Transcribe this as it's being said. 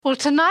Well,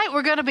 tonight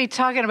we're going to be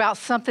talking about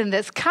something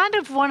that's kind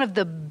of one of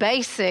the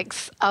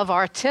basics of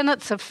our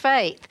tenets of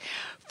faith.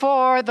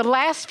 For the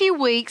last few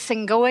weeks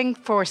and going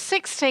for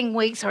 16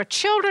 weeks, our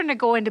children are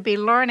going to be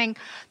learning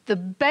the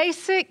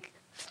basic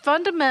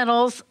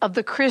fundamentals of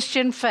the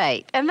Christian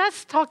faith. And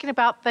that's talking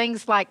about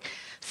things like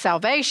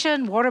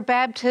salvation, water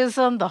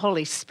baptism, the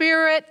Holy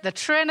Spirit, the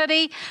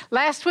Trinity.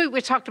 Last week we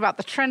talked about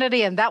the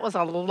Trinity, and that was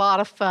a lot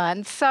of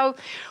fun. So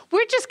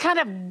we're just kind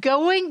of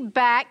going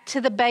back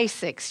to the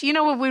basics. You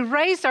know, when we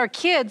raise our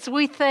kids,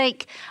 we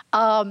think,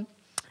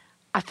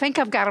 I think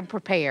I've got them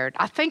prepared.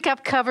 I think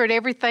I've covered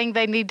everything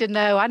they need to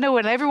know. I know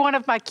when every one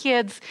of my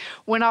kids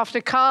went off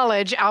to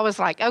college, I was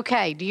like,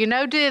 okay, do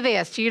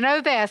this? Do you know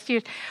this?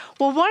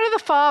 Well, one of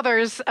the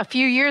fathers a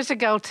few years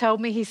ago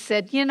told me, he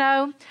said,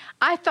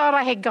 I thought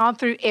I had gone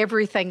through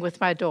everything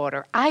with my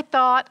daughter. I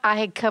thought I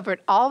had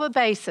covered all the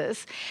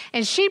bases.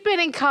 And she'd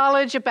been in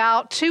college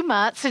about 2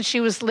 months, and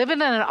she was living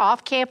in an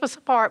off-campus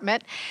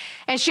apartment.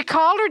 And she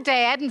called her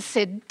dad and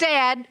said,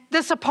 Dad,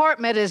 this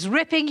apartment is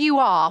ripping you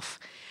off.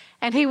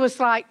 And he was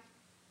like,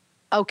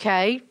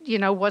 okay,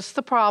 what's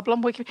the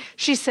problem?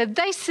 She said,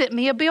 they sent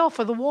me a bill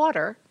for the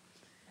water.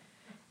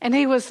 And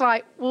he was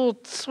like, well,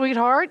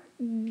 sweetheart,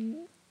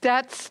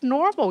 that's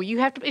normal. You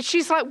have to.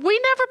 She's like, we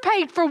never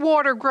paid for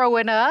water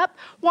growing up.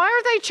 Why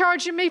are they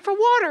charging me for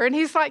water? And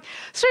he's like,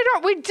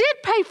 sweetheart, we did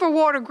pay for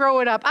water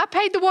growing up. I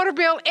paid the water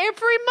bill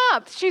every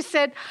month. She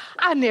said,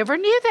 I never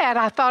knew that.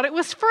 I thought it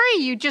was free.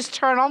 You just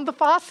turn on the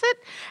faucet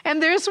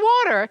and there's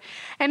water.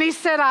 And he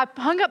said, I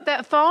hung up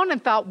that phone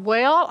and thought,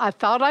 well, I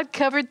thought I'd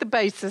covered the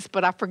bases,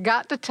 but I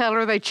forgot to tell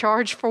her they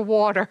charge for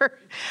water.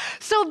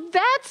 So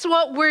that's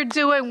what we're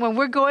doing when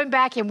we're going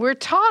back and we're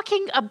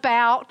talking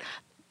about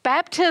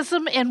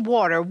baptism in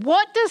water.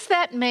 What does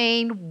that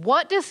mean?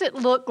 What does it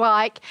look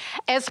like?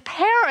 As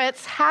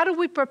parents, how do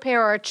we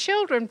prepare our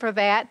children for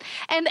that?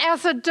 And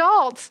as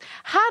adults,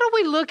 how do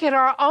we look at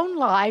our own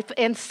life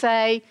and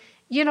say,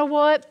 you know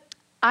what?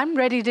 I'm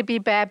ready to be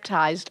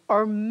baptized.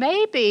 Or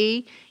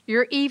maybe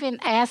you're even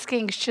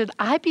asking, should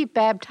I be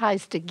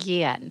baptized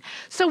again?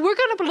 So we're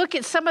going to look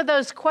at some of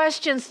those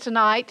questions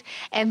tonight,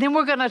 and then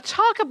we're going to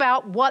talk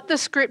about what the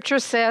scripture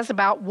says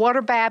about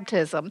water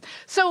baptism.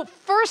 So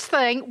first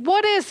thing,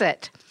 what is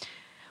it?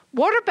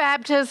 Water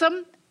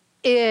baptism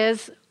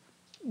is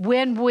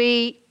when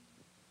we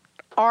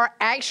are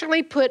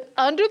actually put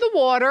under the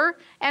water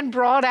and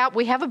brought out.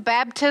 We have a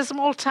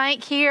baptismal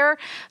tank here.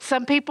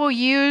 Some people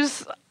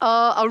use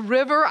a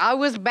river. I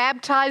was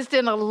baptized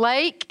in a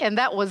lake, and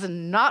that was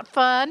not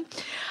fun.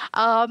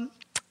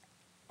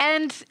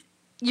 And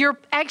you're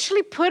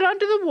actually put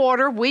under the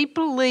water. We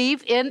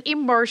believe in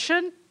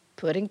immersion,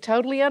 putting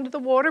totally under the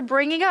water,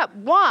 bringing up.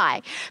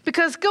 Why?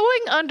 Because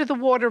going under the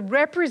water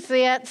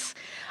represents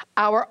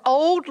our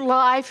old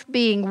life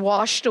being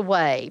washed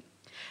away.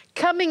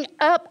 Coming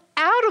up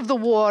out of the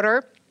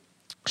water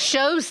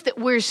shows that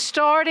we're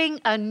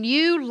starting a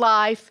new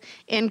life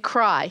in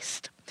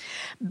Christ.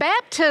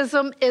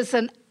 Baptism is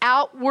an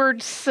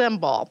outward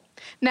symbol.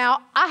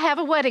 Now, I have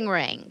a wedding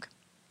ring.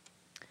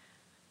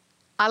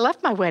 I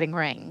left my wedding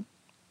ring.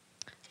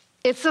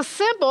 It's a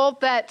symbol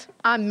that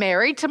I'm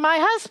married to my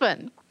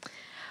husband.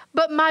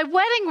 But my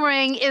wedding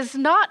ring is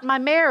not my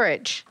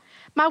marriage.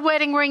 My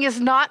wedding ring is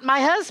not my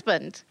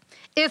husband.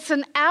 It's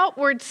an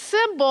outward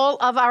symbol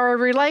of our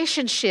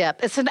relationship.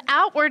 It's an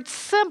outward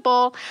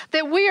symbol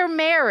that we are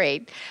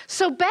married.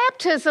 So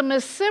baptism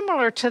is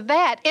similar to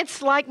that.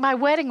 It's like my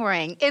wedding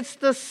ring. It's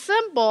the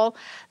symbol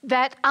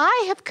that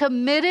I have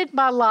committed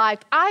my life.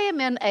 I am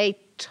in a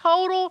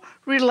total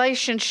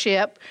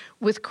relationship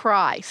with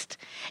Christ.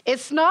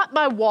 It's not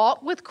my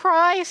walk with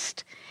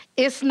Christ.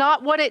 It's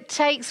not what it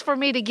takes for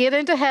me to get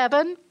into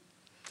heaven.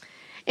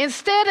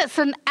 Instead, it's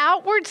an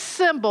outward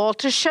symbol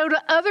to show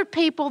to other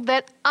people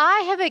that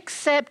I have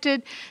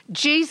accepted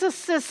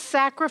Jesus'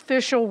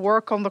 sacrificial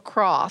work on the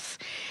cross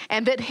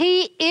and that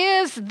he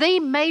is the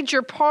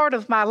major part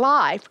of my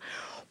life.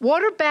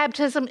 Water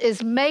baptism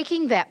is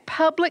making that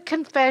public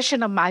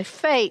confession of my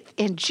faith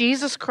in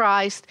Jesus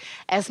Christ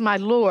as my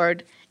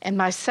Lord and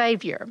my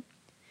Savior.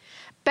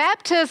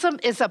 Baptism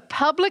is a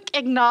public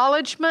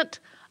acknowledgement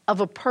of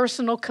a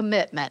personal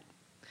commitment.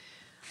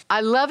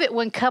 I love it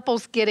when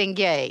couples get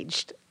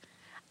engaged.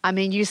 I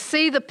mean, you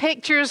see the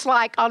pictures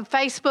like on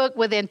Facebook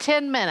within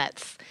 10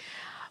 minutes.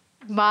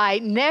 My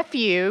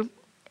nephew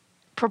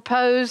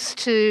proposed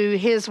to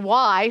his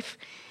wife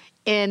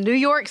in New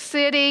York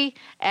City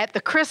at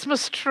the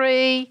Christmas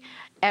tree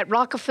at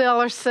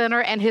Rockefeller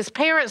Center, and his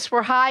parents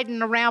were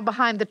hiding around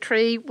behind the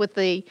tree with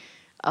the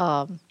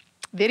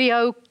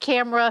video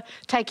camera,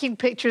 taking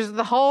pictures of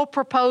the whole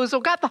proposal,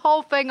 got the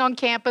whole thing on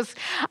campus.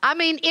 I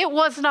mean, it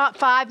was not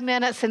 5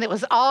 minutes, and it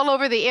was all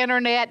over the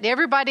internet, and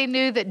everybody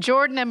knew that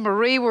Jordan and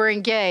Marie were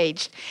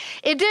engaged.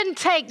 It didn't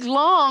take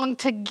long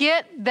to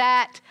get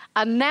that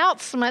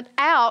announcement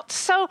out.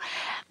 So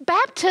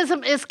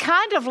baptism is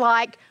kind of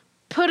like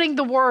putting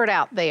the word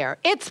out there.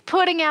 It's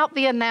putting out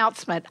the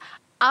announcement.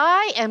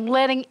 I am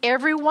letting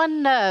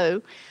everyone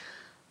know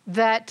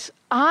that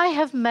I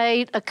have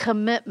made a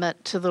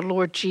commitment to the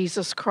Lord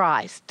Jesus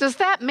Christ. Does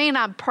that mean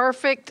I'm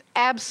perfect?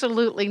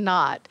 Absolutely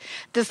not.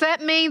 Does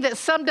that mean that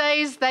some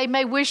days they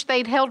may wish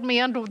they'd held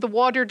me under the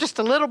water just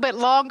a little bit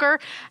longer?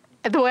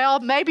 Well,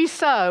 maybe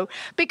so,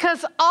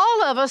 because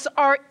all of us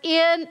are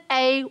in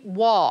a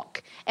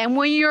walk. And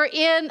when you're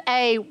in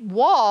a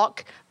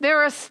walk,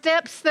 there are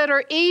steps that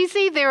are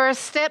easy, there are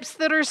steps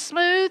that are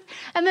smooth,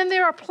 and then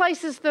there are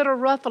places that are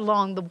rough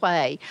along the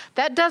way.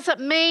 That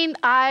doesn't mean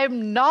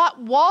I'm not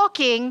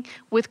walking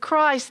with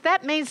Christ.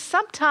 That means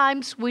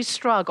sometimes we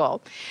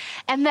struggle.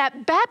 And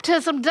that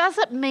baptism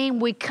doesn't mean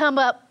we come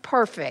up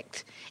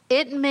perfect.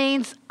 It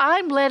means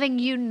I'm letting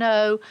you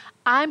know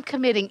I'm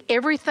committing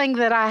everything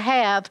that I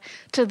have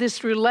to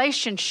this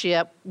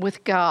relationship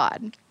with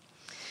God.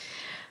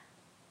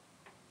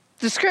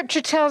 The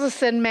scripture tells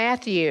us in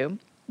Matthew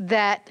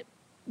that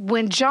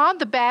when John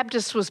the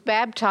Baptist was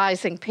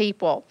baptizing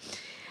people,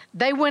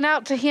 they went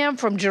out to him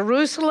from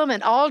Jerusalem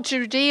and all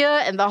Judea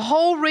and the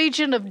whole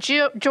region of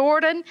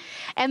Jordan,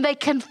 and they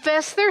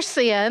confessed their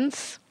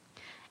sins,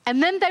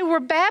 and then they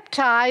were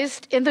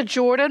baptized in the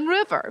Jordan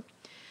River.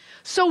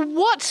 So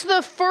what's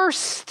the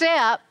first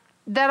step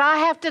that I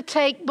have to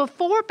take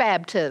before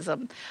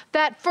baptism?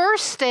 That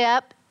first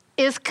step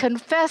is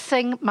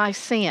confessing my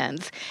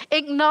sins,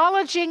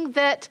 acknowledging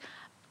that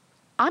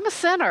I'm a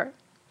sinner.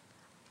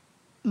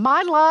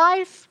 My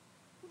life,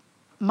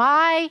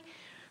 my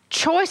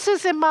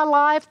choices in my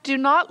life do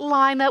not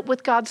line up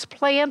with God's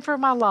plan for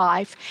my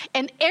life,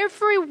 and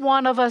every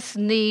one of us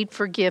need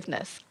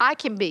forgiveness. I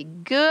can be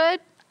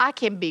good, I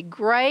can be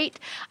great,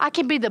 I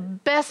can be the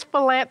best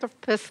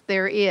philanthropist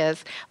there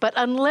is, but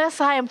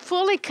unless I am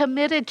fully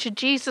committed to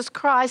Jesus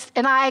Christ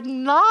and I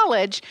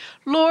acknowledge,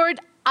 Lord,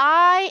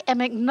 I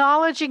am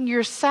acknowledging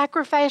your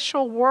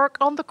sacrificial work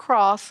on the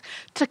cross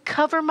to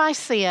cover my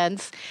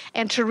sins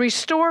and to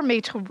restore me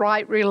to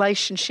right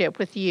relationship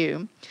with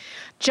you.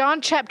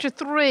 John chapter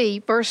 3,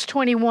 verse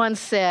 21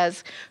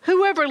 says,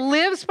 "Whoever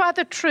lives by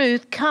the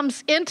truth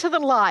comes into the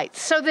light,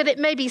 so that it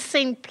may be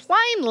seen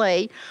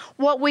plainly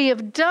what we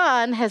have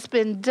done has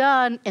been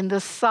done in the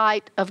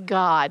sight of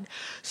God."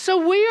 So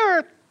we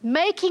are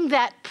making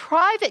that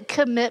private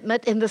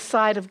commitment in the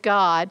sight of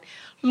God.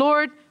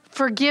 Lord,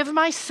 forgive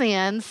my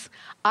sins.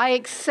 I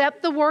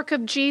accept the work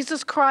of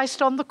Jesus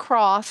Christ on the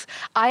cross.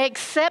 I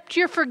accept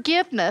your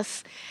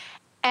forgiveness.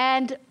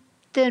 And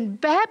then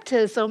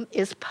baptism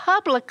is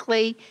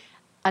publicly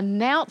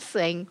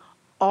announcing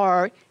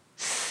or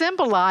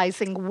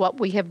symbolizing what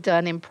we have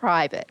done in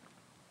private.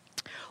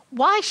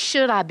 Why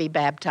should I be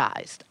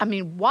baptized? I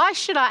mean, why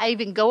should I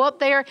even go up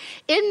there?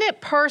 Isn't it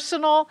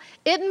personal?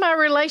 Isn't my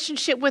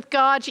relationship with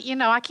God, you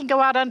know, I can go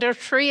out under a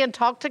tree and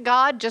talk to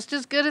God just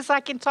as good as I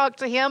can talk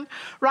to him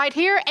right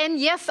here. And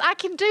yes, I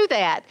can do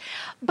that.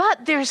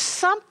 But there's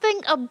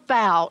something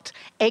about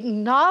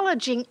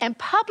acknowledging and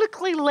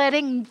publicly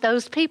letting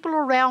those people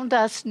around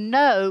us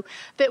know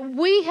that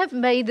we have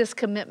made this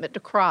commitment to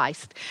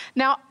Christ.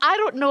 Now, I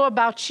don't know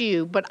about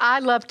you, but I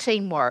love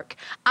teamwork.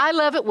 I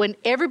love it when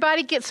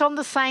everybody gets on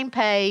the same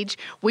page.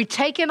 We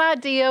take an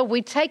idea,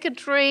 we take a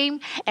dream,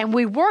 and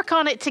we work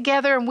on it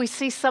together, and we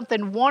see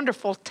something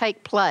wonderful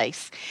take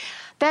place.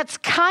 That's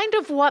kind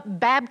of what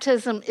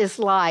baptism is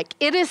like.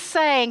 It is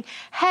saying,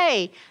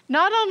 hey,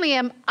 not only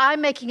am I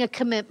making a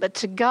commitment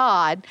to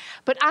God,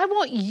 but I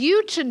want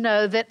you to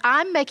know that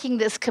I'm making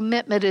this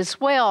commitment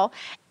as well.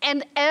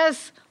 And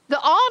as the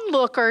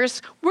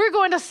onlookers, we're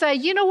going to say,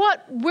 you know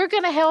what? We're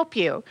going to help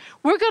you.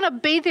 We're going to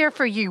be there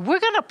for you. We're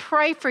going to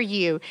pray for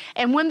you.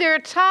 And when there are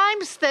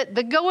times that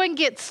the going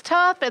gets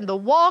tough and the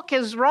walk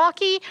is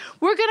rocky,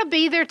 we're going to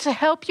be there to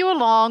help you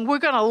along. We're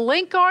going to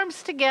link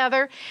arms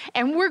together,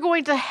 and we're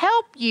going to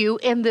help you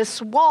in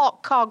this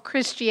walk called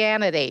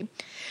Christianity.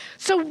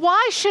 So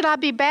why should I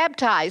be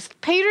baptized?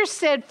 Peter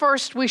said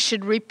first we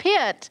should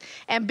repent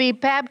and be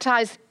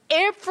baptized,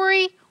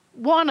 every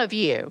one of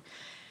you.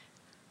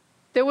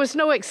 There was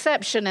no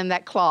exception in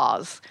that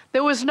clause.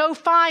 There was no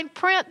fine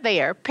print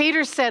there.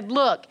 Peter said,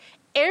 look,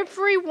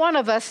 every one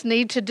of us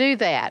need to do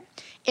that.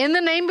 In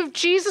the name of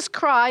Jesus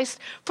Christ,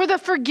 for the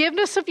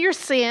forgiveness of your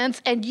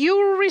sins, and you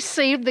will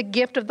receive the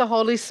gift of the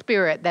Holy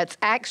Spirit. That's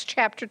Acts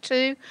chapter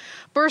 2,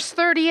 verse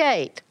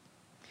 38.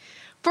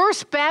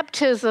 First,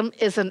 baptism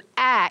is an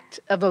act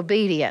of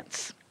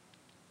obedience.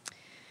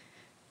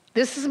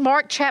 This is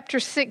Mark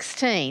chapter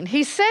 16.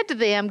 He said to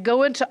them,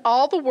 go into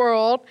all the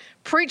world,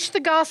 preach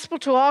the gospel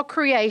to all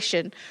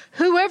creation.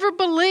 Whoever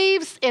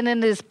believes and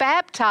is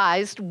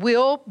baptized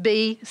will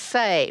be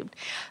saved.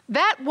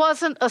 That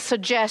wasn't a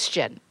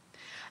suggestion.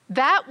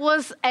 That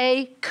was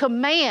a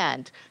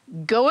command.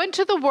 Go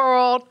into the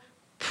world,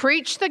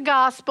 preach the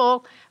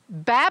gospel,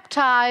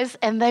 baptize,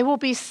 and they will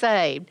be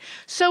saved.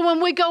 So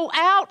when we go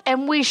out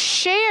and we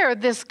share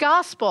this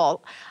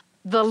gospel,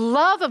 the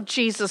love of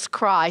Jesus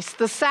Christ,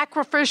 the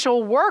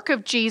sacrificial work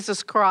of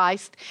Jesus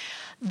Christ,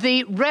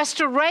 the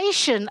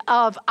restoration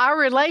of our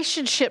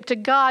relationship to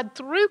God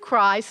through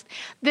Christ,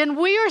 then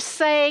we are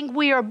saying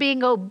we are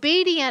being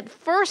obedient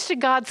first to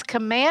God's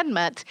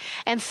commandment,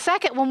 and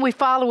second, when we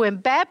follow in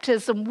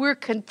baptism, we're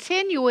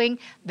continuing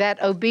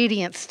that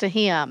obedience to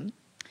Him.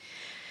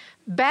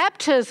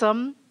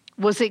 Baptism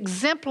was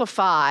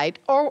exemplified,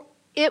 or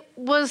it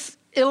was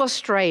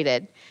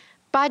illustrated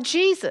by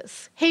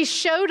Jesus. He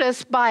showed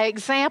us by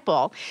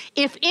example.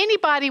 If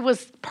anybody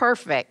was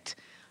perfect,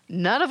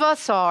 none of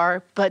us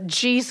are, but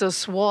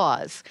Jesus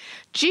was.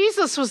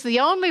 Jesus was the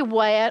only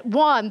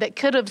one that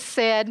could have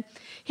said,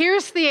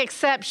 here's the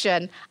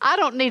exception. I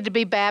don't need to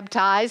be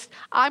baptized.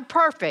 I'm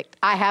perfect.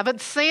 I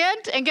haven't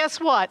sinned, and guess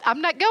what?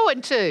 I'm not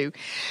going to.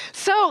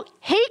 So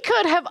he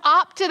could have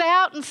opted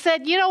out and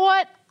said, you know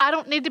what? I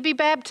don't need to be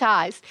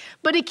baptized.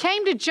 But he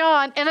came to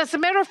John, and as a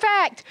matter of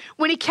fact,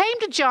 when he came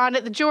to John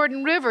at the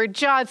Jordan River,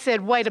 John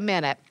said, wait a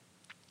minute.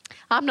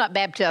 I'm not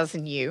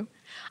baptizing you.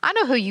 I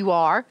know who you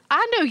are.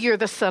 I know you're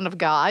the Son of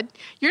God.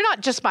 You're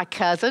not just my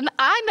cousin.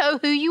 I know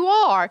who you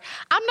are.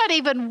 I'm not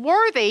even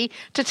worthy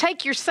to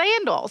take your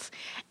sandals.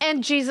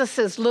 And Jesus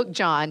says, look,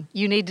 John,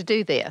 you need to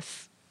do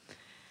this.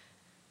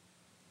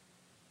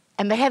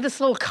 And they had this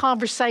little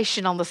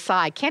conversation on the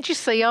side. Can't you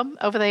see them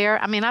over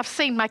there? I mean, I've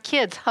seen my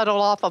kids huddle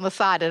off on the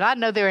side, and I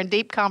know they're in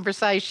deep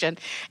conversation.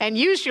 And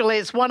usually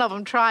it's one of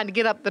them trying to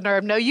get up the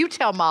nerve. No, you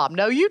tell Mom.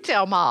 No, you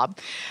tell Mom.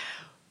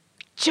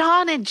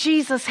 John and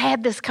Jesus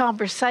had this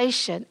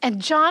conversation,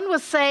 and John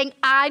was saying,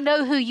 I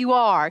know who you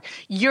are.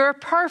 You're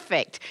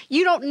perfect.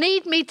 You don't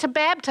need me to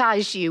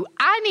baptize you.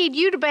 I need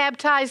you to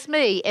baptize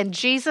me. And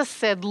Jesus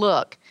said,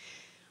 look,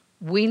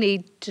 we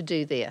need to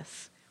do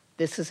this.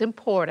 This is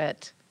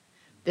important.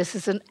 This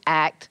is an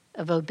act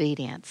of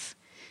obedience.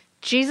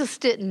 Jesus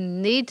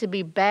didn't need to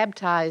be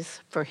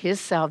baptized for his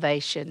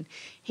salvation.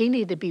 He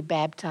needed to be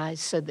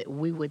baptized so that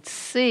we would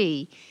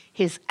see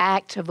his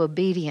act of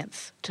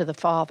obedience to the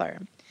Father.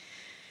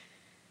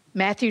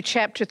 Matthew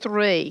chapter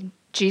 3,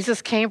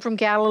 Jesus came from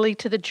Galilee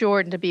to the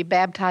Jordan to be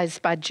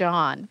baptized by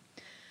John.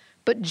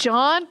 But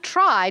John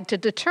tried to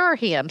deter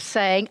him,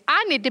 saying,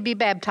 I need to be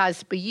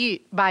baptized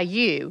by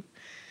you,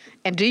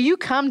 and do you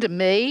come to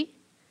me?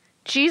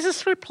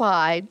 Jesus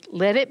replied,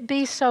 let it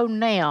be so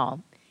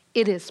now.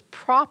 It is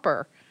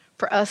proper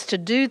for us to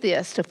do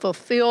this to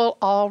fulfill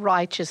all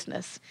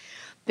righteousness.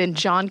 Then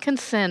John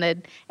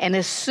consented, and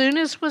as soon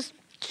as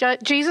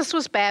Jesus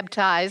was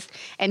baptized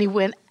and he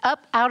went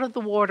up out of the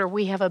water,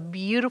 we have a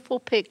beautiful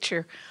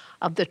picture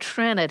of the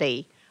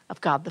Trinity of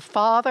God the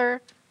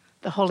Father,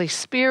 the Holy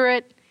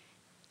Spirit,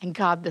 and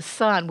God the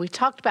Son. We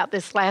talked about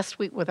this last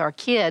week with our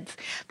kids,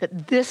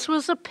 that this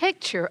was a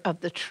picture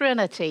of the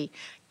Trinity.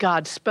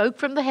 God spoke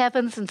from the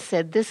heavens and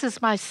said, this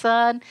is my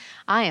Son.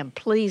 I am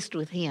pleased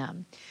with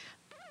him.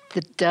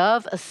 The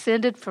dove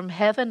ascended from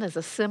heaven as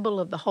a symbol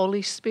of the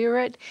Holy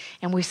Spirit,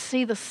 and we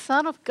see the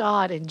Son of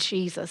God and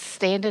Jesus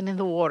standing in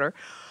the water.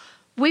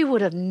 We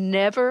would have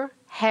never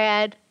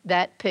had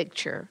that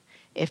picture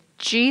if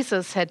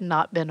Jesus had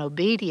not been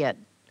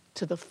obedient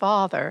to the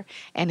Father,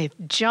 and if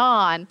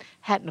John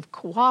hadn't have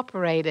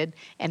cooperated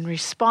and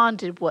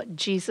responded what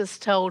Jesus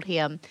told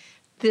him.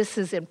 This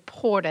is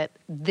important.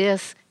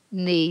 This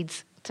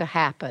needs to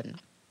happen.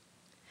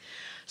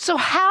 So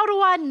how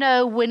do I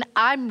know when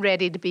I'm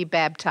ready to be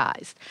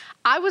baptized?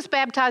 I was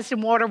baptized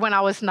in water when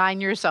I was 9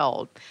 years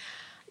old.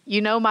 You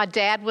know, my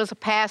dad was a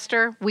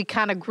pastor. We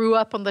kind of grew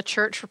up on the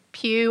church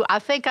pew. I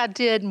think I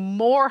did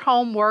more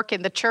homework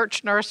in the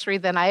church nursery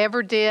than I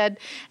ever did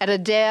at a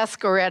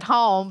desk or at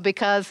home,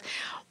 because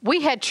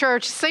we had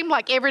church, seemed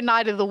like every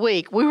night of the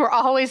week. We were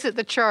always at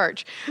the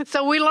church.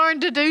 So we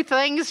learned to do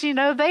things,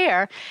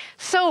 there.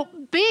 So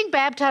being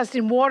baptized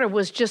in water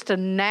was just a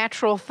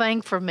natural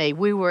thing for me.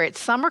 We were at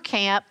summer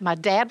camp. My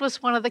dad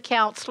was one of the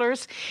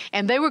counselors,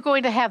 and they were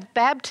going to have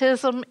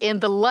baptism in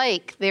the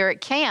lake there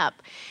at camp.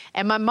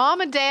 And my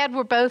mom and dad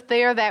were both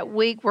there that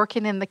week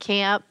working in the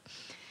camp.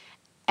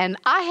 And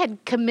I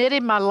had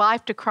committed my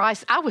life to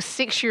Christ. I was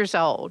 6 years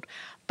old,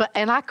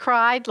 and I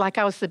cried like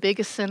I was the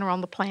biggest sinner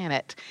on the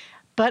planet.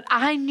 But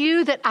I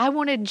knew that I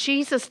wanted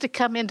Jesus to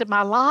come into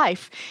my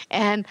life.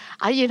 And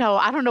I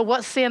don't know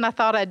what sin I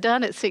thought I'd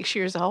done at 6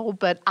 years old,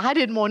 but I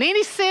didn't want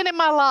any sin in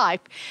my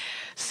life.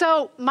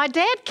 So my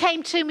dad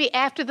came to me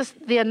after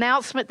the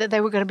announcement that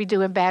they were going to be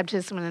doing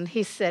baptism, and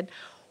he said,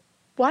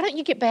 why don't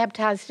you get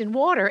baptized in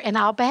water and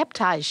I'll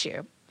baptize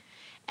you?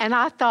 And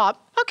I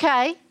thought,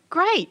 okay,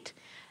 great.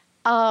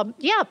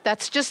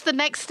 That's just the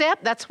next step.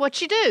 That's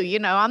what you do.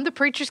 I'm the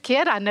preacher's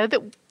kid. I know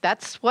that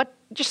that's what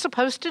you're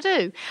supposed to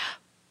do.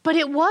 But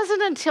it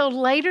wasn't until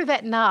later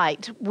that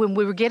night, when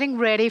we were getting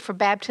ready for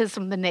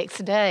baptism the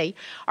next day,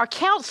 our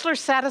counselor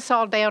sat us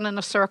all down in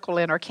a circle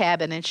in our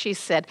cabin, and she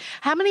said,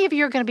 how many of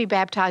you are going to be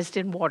baptized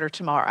in water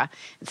tomorrow?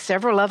 And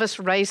several of us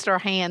raised our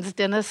hands,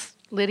 Dennis,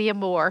 Lydia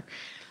Moore,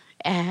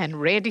 and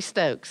Randy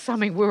Stokes. I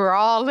mean, we were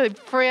all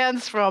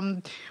friends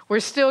we're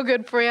still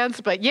good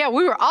friends, but yeah,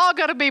 we were all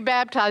going to be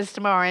baptized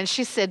tomorrow. And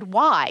she said,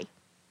 why?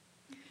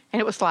 And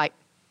it was like,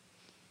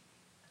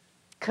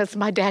 because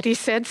my daddy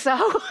said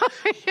so.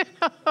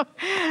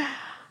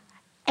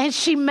 And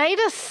she made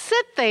us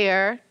sit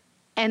there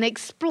and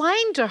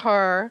explain to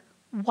her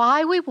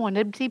why we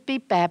wanted to be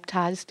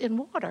baptized in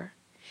water.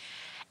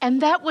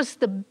 And that was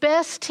the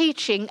best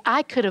teaching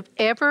I could have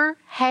ever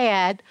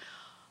had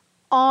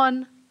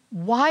on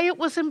why it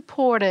was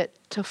important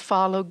to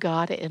follow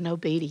God in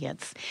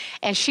obedience.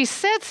 And she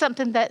said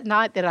something that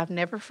night that I've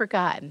never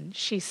forgotten.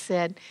 She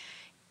said,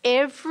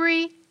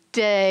 every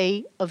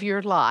day of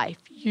your life,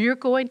 you're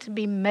going to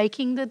be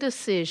making the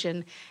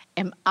decision,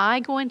 am I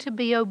going to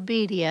be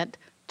obedient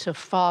to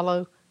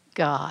follow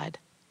God?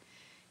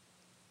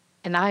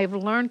 And I have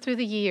learned through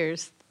the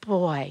years,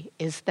 boy,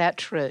 is that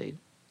true.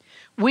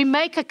 We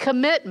make a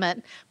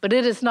commitment, but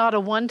it is not a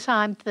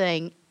one-time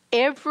thing.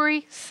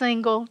 Every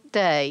single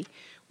day,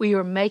 we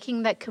are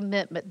making that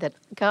commitment that,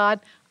 God,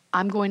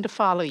 I'm going to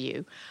follow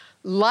you.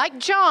 Like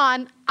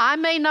John, I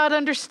may not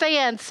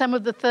understand some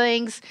of the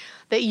things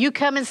that you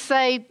come and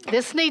say,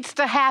 this needs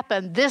to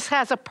happen, this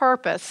has a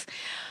purpose,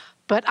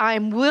 but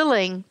I'm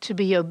willing to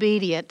be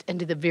obedient and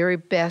do the very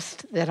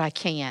best that I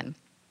can.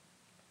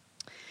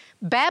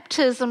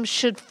 Baptism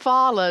should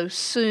follow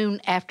soon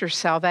after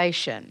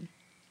salvation.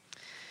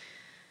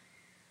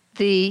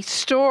 The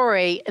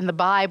story in the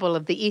Bible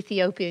of the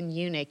Ethiopian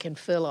eunuch and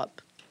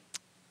Philip,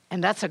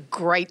 and that's a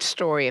great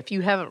story. If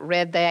you haven't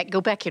read that,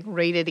 go back and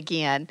read it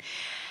again.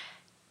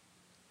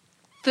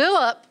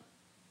 Philip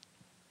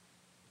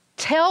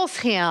tells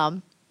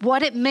him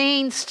what it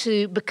means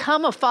to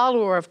become a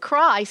follower of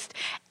Christ,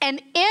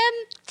 and in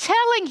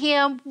telling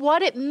him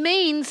what it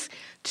means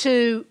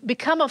to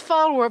become a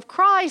follower of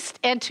Christ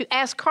and to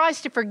ask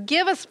Christ to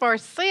forgive us for our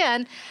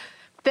sin,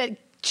 that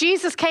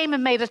Jesus came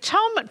and made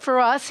atonement for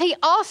us, he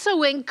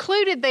also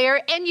included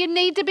there, and you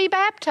need to be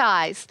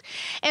baptized.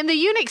 And the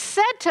eunuch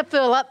said to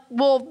Philip,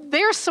 well,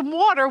 there's some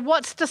water.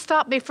 What's to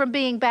stop me from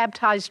being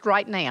baptized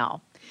right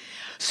now?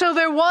 So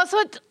there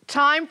wasn't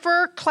time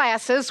for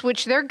classes,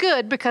 which they're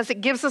good because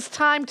it gives us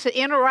time to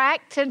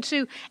interact and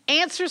to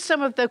answer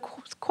some of the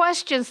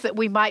questions that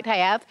we might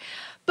have.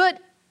 But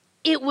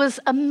it was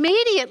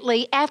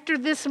immediately after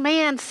this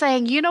man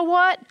saying, you know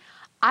what?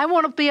 I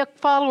want to be a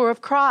follower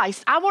of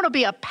Christ. I want to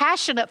be a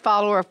passionate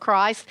follower of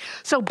Christ.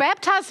 So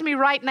baptize me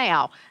right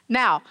now.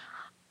 Now,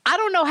 I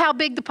don't know how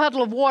big the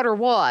puddle of water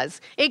was.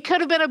 It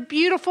could have been a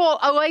beautiful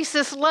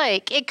oasis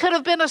lake. It could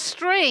have been a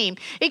stream.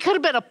 It could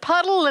have been a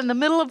puddle in the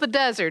middle of the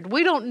desert.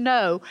 We don't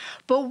know.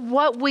 But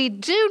what we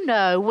do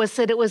know was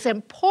that it was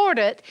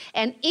important,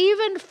 and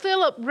even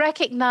Philip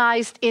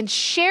recognized in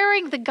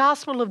sharing the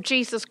gospel of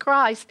Jesus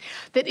Christ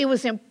that it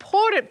was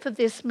important for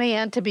this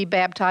man to be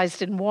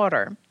baptized in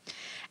water.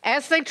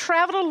 As they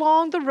traveled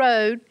along the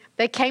road,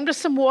 they came to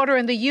some water,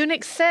 and the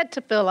eunuch said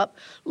to Philip,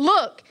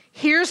 look,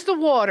 here's the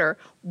water.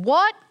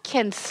 What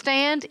can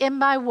stand in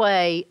my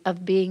way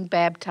of being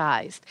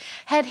baptized?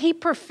 Had he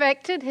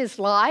perfected his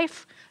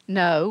life?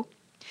 No.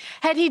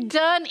 Had he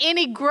done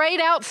any great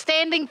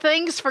outstanding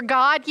things for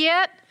God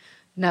yet?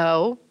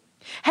 No.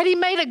 Had he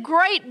made a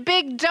great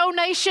big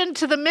donation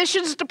to the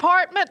missions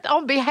department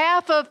on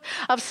behalf of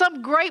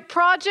some great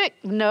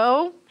project?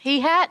 No,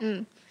 he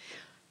hadn't.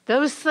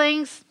 Those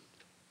things,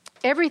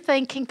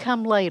 everything can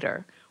come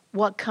later.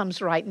 What comes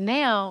right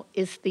now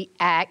is the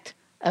act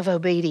of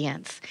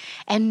obedience.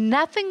 And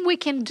nothing we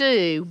can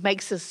do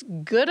makes us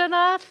good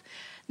enough.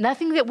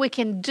 Nothing that we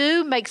can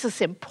do makes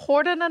us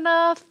important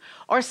enough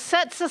or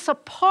sets us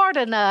apart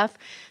enough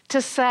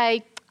to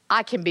say,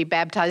 I can be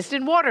baptized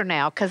in water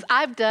now because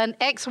I've done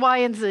X, Y,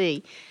 and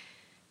Z.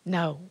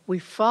 No, we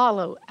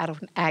follow out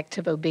of an act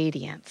of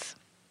obedience.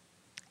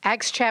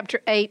 Acts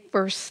chapter 8,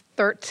 verse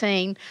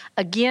 13,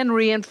 again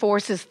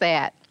reinforces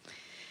that.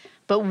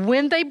 But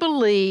when they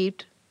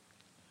believed,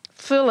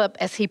 Philip,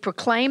 as he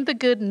proclaimed the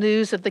good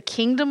news of the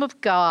kingdom of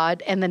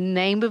God and the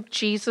name of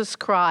Jesus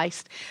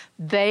Christ,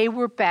 they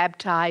were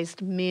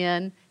baptized,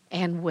 men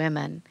and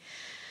women.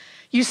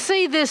 You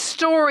see, this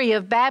story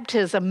of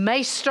baptism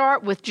may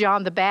start with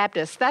John the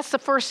Baptist. That's the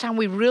first time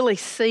we really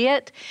see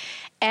it.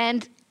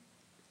 And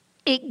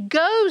it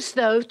goes,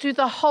 though, through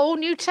the whole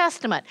New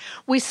Testament.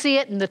 We see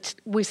it in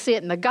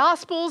the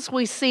Gospels.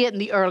 We see it in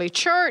the early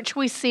church.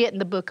 We see it in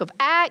the book of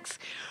Acts.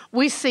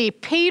 We see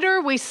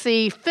Peter. We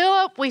see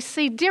Philip. We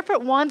see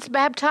different ones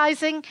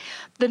baptizing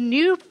the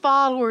new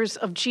followers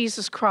of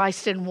Jesus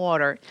Christ in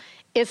water.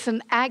 It's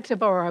an act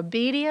of our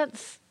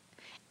obedience,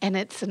 and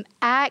it's an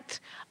act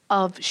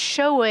of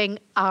showing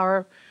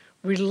our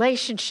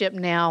relationship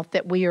now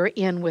that we are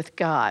in with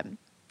God.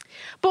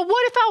 But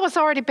what if I was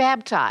already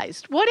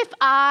baptized? What if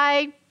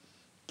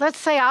let's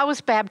say I was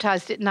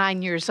baptized at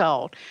 9 years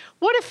old.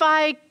 What if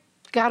I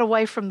got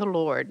away from the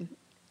Lord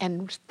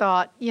and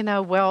thought,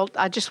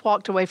 I just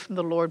walked away from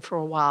the Lord for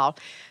a while.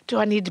 Do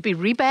I need to be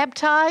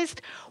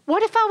rebaptized?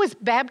 What if I was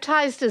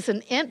baptized as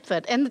an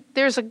infant? And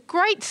there's a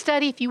great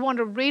study, if you want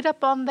to read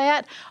up on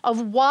that,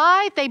 of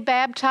why they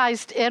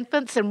baptized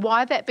infants and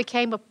why that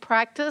became a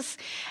practice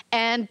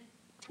and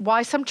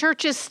why some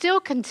churches still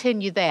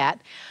continue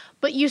that.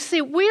 But you see,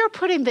 we're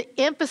putting the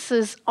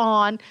emphasis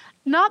on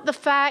not the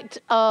fact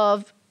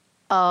of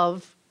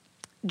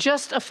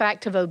just a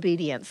fact of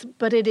obedience,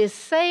 but it is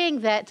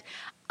saying that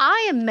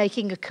I am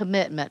making a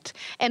commitment.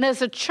 And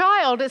as a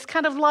child, it's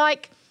kind of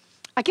like,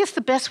 I guess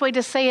the best way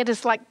to say it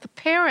is like the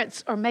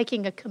parents are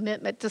making a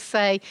commitment to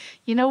say,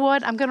 you know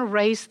what, I'm going to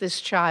raise this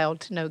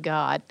child to know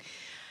God.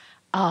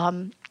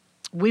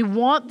 We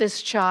want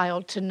this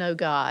child to know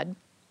God,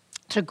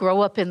 to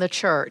grow up in the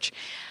church.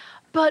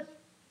 But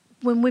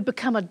when we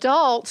become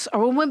adults,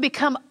 or when we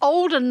become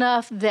old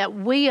enough that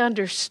we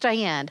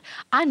understand,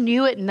 I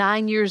knew at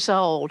 9 years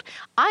old,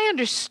 I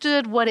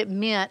understood what it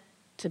meant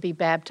to be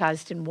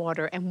baptized in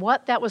water and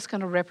what that was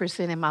going to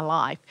represent in my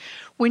life.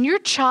 When your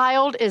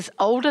child is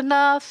old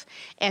enough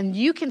and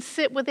you can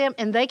sit with them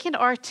and they can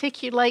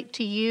articulate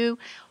to you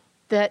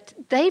that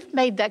they've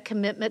made that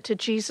commitment to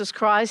Jesus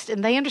Christ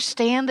and they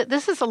understand that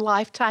this is a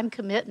lifetime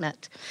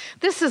commitment.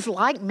 This is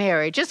like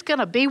marriage. It's going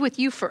to be with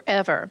you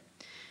forever.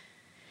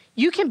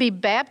 You can be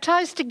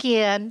baptized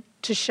again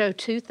to show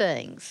two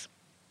things: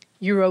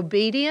 your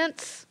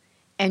obedience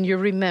and your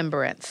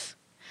remembrance.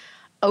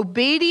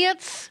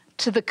 Obedience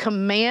to the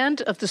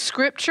command of the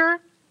Scripture,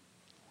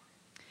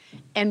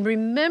 and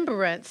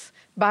remembrance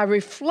by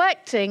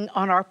reflecting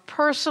on our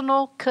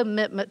personal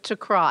commitment to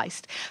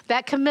Christ.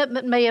 That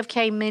commitment may have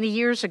came many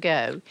years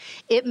ago.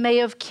 It may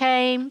have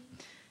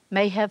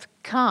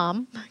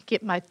come,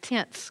 get my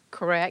tense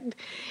correct,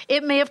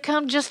 it may have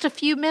come just a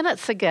few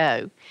minutes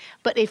ago.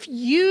 But if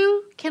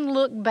you can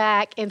look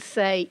back and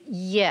say,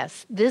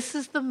 yes, this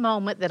is the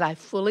moment that I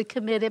fully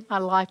committed my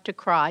life to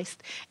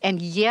Christ,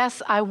 and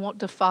yes, I want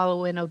to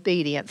follow in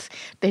obedience,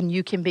 then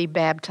you can be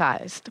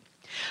baptized.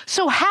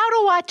 So how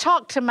do I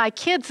talk to my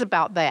kids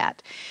about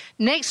that?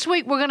 Next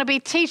week, we're going to be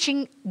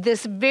teaching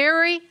this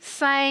very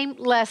same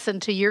lesson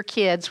to your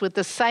kids with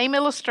the same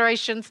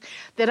illustrations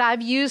that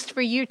I've used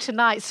for you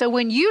tonight. So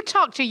when you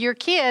talk to your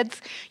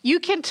kids,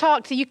 you can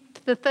talk to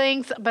the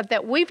things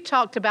that we've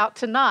talked about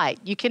tonight.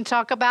 You can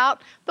talk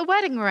about the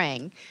wedding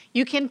ring.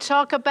 You can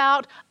talk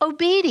about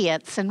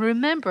obedience and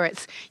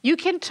remembrance. You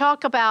can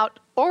talk about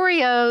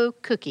Oreo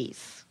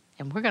cookies.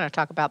 And we're going to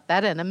talk about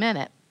that in a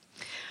minute.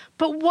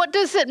 But what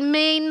does it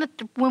mean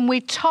when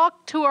we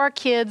talk to our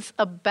kids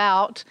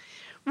about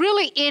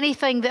really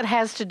anything that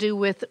has to do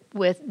with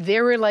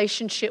their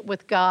relationship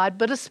with God,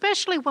 but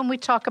especially when we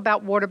talk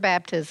about water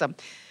baptism?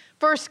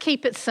 First,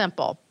 keep it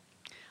simple.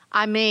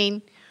 I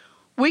mean,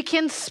 we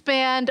can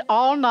spend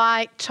all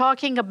night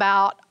talking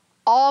about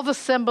all the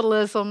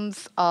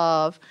symbolisms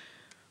of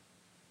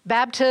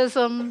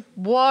baptism,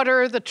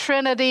 water, the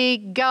Trinity,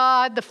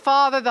 God, the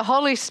Father, the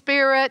Holy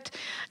Spirit,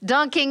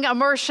 dunking,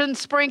 immersion,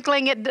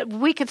 sprinkling.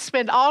 We could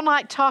spend all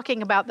night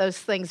talking about those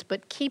things,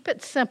 but keep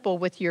it simple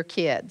with your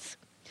kids.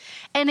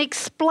 And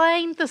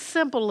explain the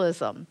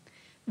symbolism.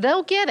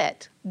 They'll get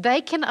it.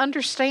 They can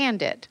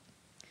understand it.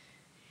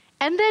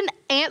 And then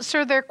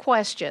answer their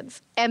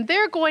questions. And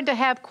they're going to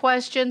have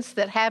questions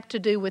that have to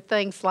do with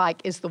things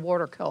like, is the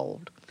water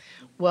cold?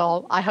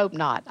 Well, I hope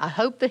not. I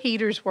hope the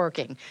heater's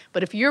working.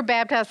 But if you're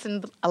baptized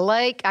in a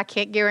lake, I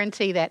can't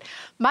guarantee that.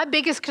 My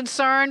biggest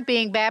concern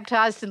being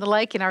baptized in the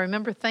lake, and I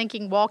remember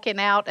thinking walking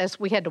out as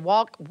we had to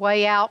walk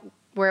way out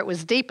where it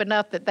was deep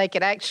enough that they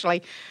could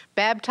actually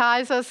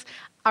baptize us,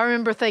 I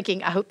remember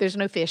thinking, I hope there's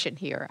no fish in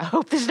here. I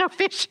hope there's no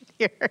fish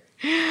in here.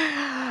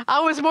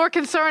 I was more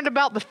concerned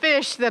about the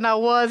fish than I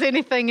was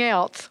anything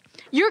else.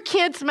 Your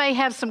kids may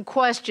have some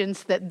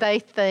questions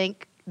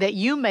that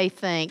you may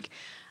think,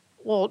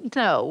 well,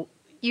 no,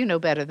 you know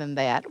better than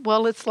that.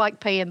 Well, it's like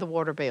paying the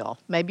water bill.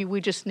 Maybe we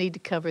just need to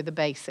cover the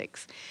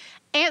basics.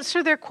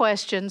 Answer their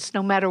questions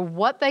no matter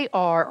what they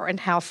are and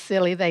how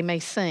silly they may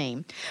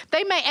seem.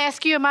 They may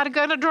ask you, am I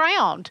going to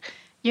drown?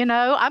 You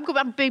know, I'm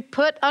going to be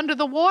put under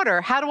the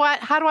water. How do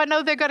I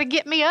know they're going to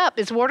get me up?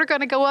 Is water going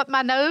to go up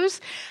my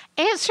nose?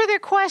 Answer their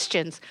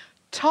questions.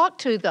 Talk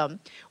to them.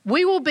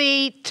 We will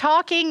be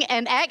talking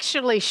and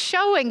actually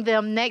showing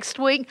them next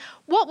week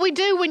what we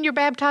do when you're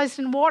baptized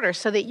in water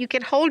so that you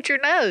can hold your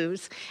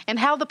nose and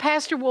how the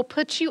pastor will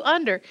put you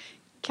under.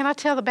 Can I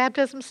tell the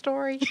baptism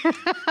story?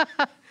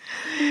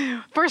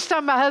 First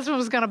time my husband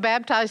was going to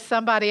baptize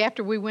somebody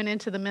after we went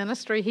into the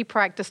ministry, he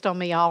practiced on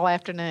me all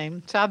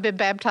afternoon. So I've been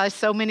baptized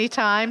so many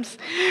times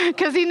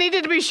because he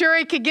needed to be sure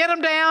he could get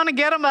them down and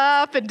get them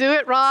up and do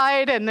it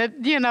right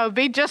and,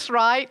 be just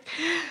right.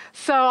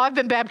 So I've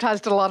been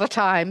baptized a lot of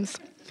times.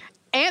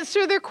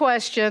 Answer their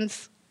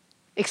questions,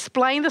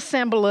 explain the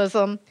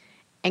symbolism,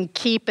 and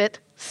keep it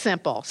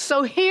simple.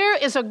 So here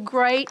is a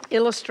great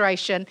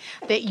illustration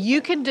that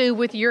you can do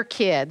with your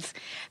kids.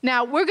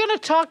 Now, we're going to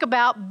talk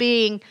about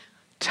being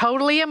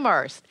totally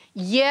immersed.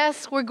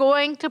 Yes, we're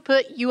going to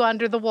put you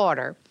under the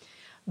water,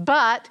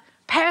 but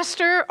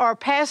Pastor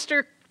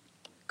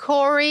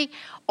Corey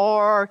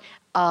or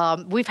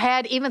we've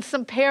had even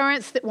some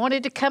parents that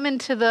wanted to come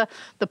into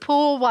the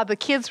pool while the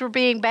kids were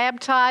being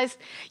baptized.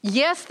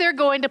 Yes, they're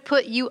going to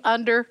put you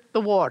under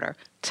the water.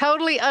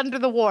 Totally under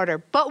the water.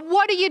 But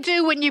what do you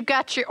do when you've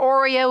got your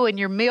Oreo and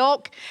your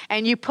milk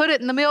and you put it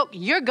in the milk?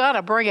 You're going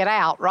to bring it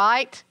out,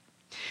 right?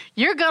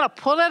 You're going to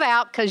pull it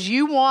out because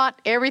you want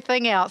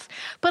everything else.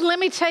 But let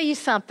me tell you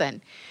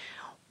something.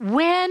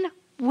 When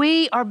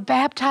we are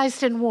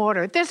baptized in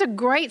water, there's a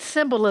great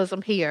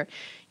symbolism here.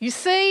 You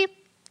see,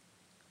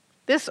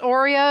 This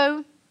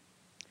Oreo,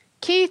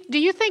 Keith, do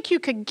you think you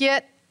could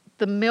get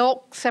the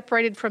milk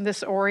separated from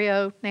this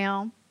Oreo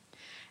now?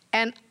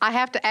 And I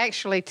have to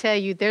actually tell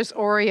you, there's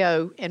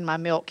Oreo in my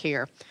milk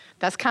here.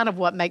 That's kind of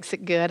what makes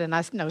it good, and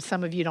I know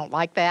some of you don't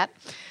like that.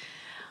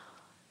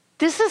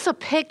 This is a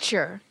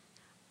picture.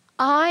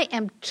 I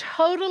am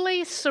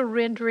totally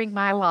surrendering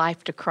my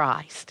life to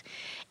Christ.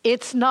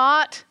 It's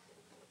not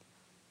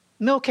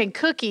milk and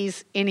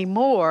cookies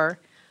anymore.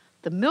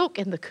 The milk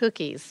and the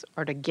cookies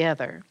are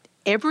together.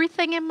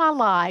 Everything in my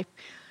life,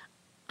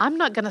 I'm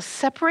not going to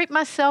separate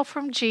myself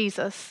from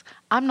Jesus.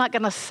 I'm not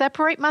going to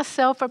separate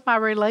myself from my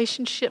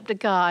relationship to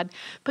God.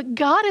 But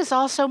God is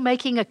also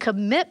making a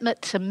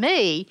commitment to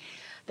me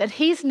that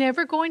He's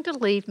never going to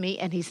leave me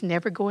and He's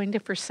never going to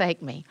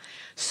forsake me.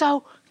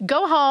 So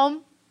go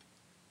home,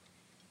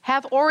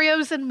 have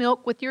Oreos and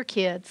milk with your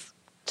kids.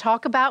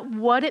 Talk about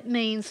what it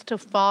means to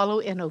follow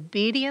in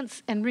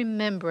obedience and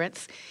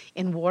remembrance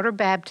in water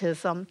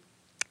baptism.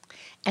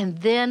 And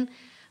then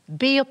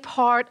be a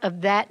part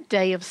of that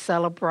day of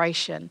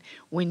celebration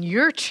when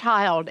your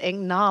child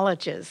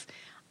acknowledges,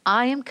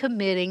 I am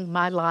committing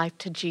my life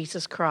to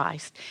Jesus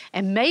Christ.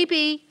 And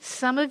maybe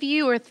some of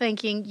you are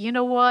thinking, you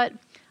know what?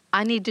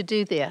 I need to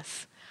do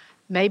this.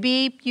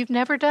 Maybe you've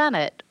never done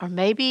it, or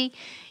maybe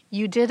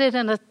you did it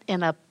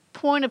in a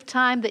point of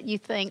time that you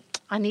think,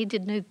 I need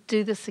to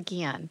do this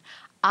again.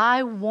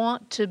 I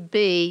want to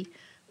be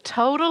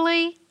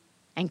totally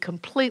and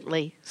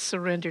completely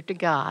surrendered to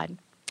God.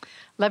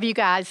 Love you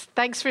guys.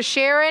 Thanks for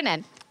sharing,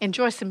 and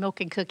enjoy some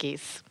milk and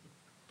cookies.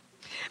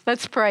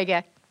 Let's pray,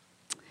 guys.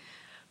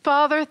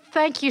 Father,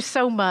 thank you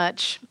so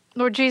much.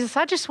 Lord Jesus,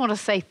 I just want to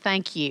say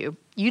thank you.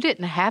 You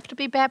didn't have to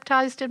be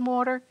baptized in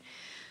water.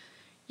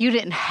 You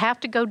didn't have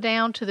to go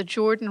down to the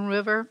Jordan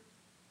River,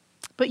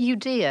 but you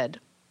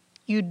did.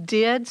 You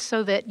did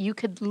so that you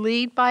could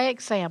lead by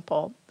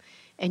example,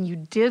 and you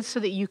did so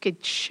that you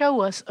could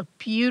show us a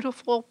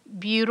beautiful,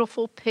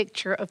 beautiful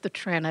picture of the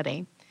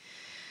Trinity.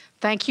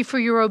 Thank you for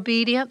your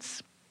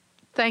obedience.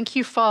 Thank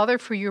you, Father,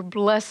 for your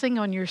blessing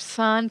on your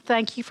Son.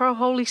 Thank you for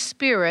Holy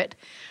Spirit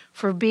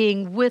for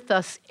being with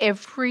us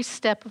every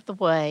step of the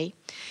way.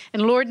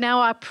 And Lord,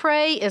 now I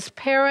pray as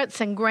parents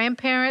and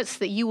grandparents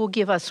that you will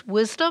give us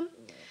wisdom,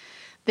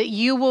 that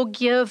you will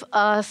give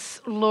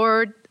us,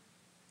 Lord,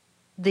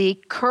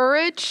 the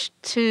courage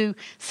to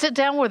sit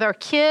down with our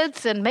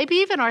kids and maybe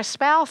even our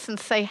spouse and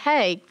say,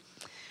 hey,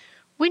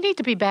 we need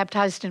to be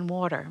baptized in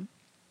water.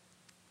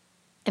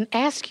 And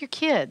ask your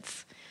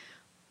kids,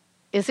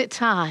 is it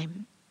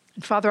time?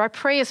 And Father, I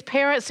pray as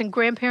parents and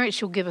grandparents,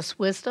 you'll give us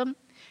wisdom,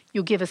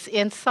 you'll give us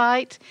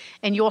insight,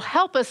 and you'll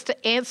help us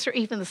to answer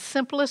even the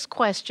simplest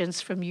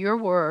questions from your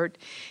word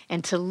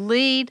and to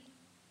lead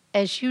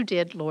as you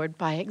did, Lord,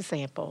 by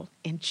example.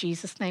 In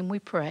Jesus' name we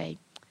pray.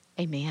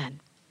 Amen.